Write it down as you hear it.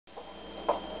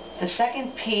The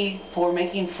second P for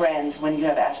making friends when you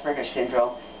have Asperger's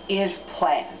syndrome is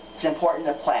plan. It's important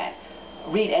to plan.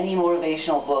 Read any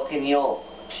motivational book and you'll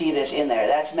see this in there.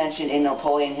 That's mentioned in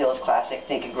Napoleon Hill's classic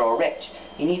Think and Grow Rich.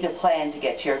 You need to plan to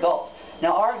get to your goals.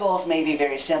 Now our goals may be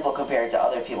very simple compared to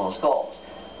other people's goals.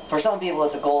 For some people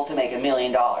it's a goal to make $1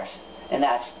 million, and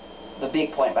that's the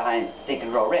big point behind Think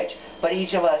and Grow Rich. But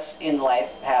each of us in life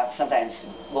have sometimes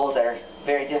goals that are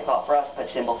very difficult for us but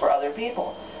simple for other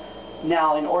people.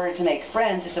 Now, in order to make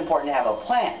friends, it's important to have a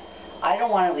plan. I don't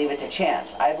want to leave it to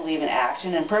chance. I believe in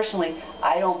action, and personally,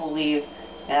 I don't believe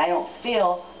and I don't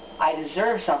feel I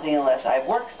deserve something unless I've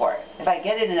worked for it. If I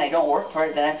get it and I don't work for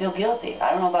it, then I feel guilty. I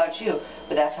don't know about you,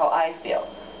 but that's how I feel.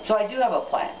 So I do have a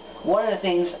plan. One of the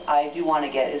things I do want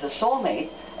to get is a soulmate,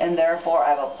 and therefore I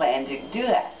have a plan to do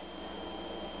that.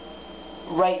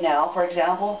 Right now, for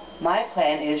example, my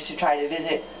plan is to try to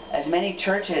visit as many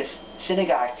churches,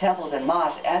 synagogues, temples, and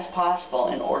mosques as possible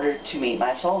in order to meet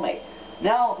my soulmate.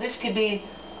 Now, this could be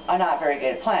a not very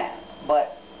good plan,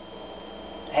 but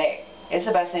hey, it's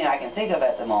the best thing I can think of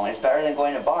at the moment. It's better than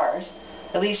going to bars.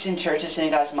 At least in churches,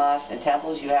 synagogues, mosques, and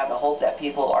temples, you have the hope that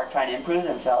people are trying to improve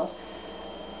themselves.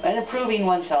 And improving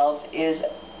oneself is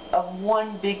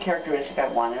one big characteristic I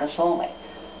want in a soulmate.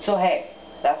 So hey,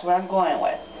 that's what I'm going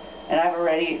with. And I've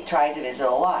already tried to visit a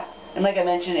lot. And like I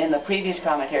mentioned in the previous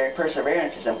commentary,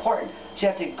 perseverance is important. So you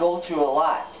have to go through a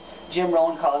lot. Jim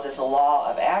Rohn calls this a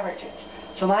law of averages.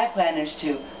 So my plan is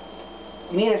to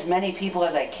meet as many people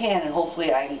as I can, and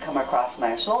hopefully I can come across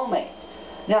my soulmate.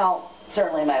 Now,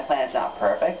 certainly my plan is not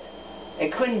perfect.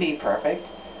 It couldn't be perfect,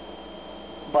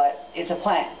 but it's a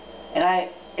plan. And I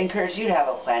encourage you to have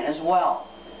a plan as well.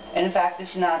 And in fact,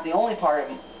 this is not the only part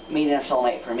of meeting a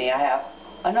soulmate for me. I have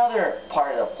another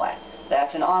part of the plan.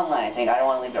 That's an online thing. I don't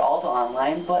want to leave it all to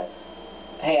online, but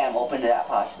hey, I'm open to that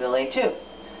possibility too.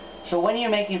 So when you're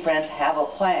making friends, have a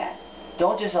plan.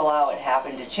 Don't just allow it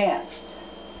happen to chance.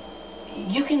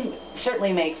 You can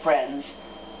certainly make friends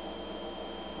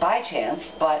by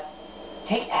chance, but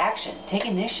take action, take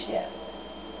initiative.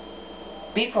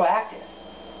 Be proactive.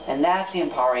 And that's the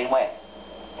empowering way.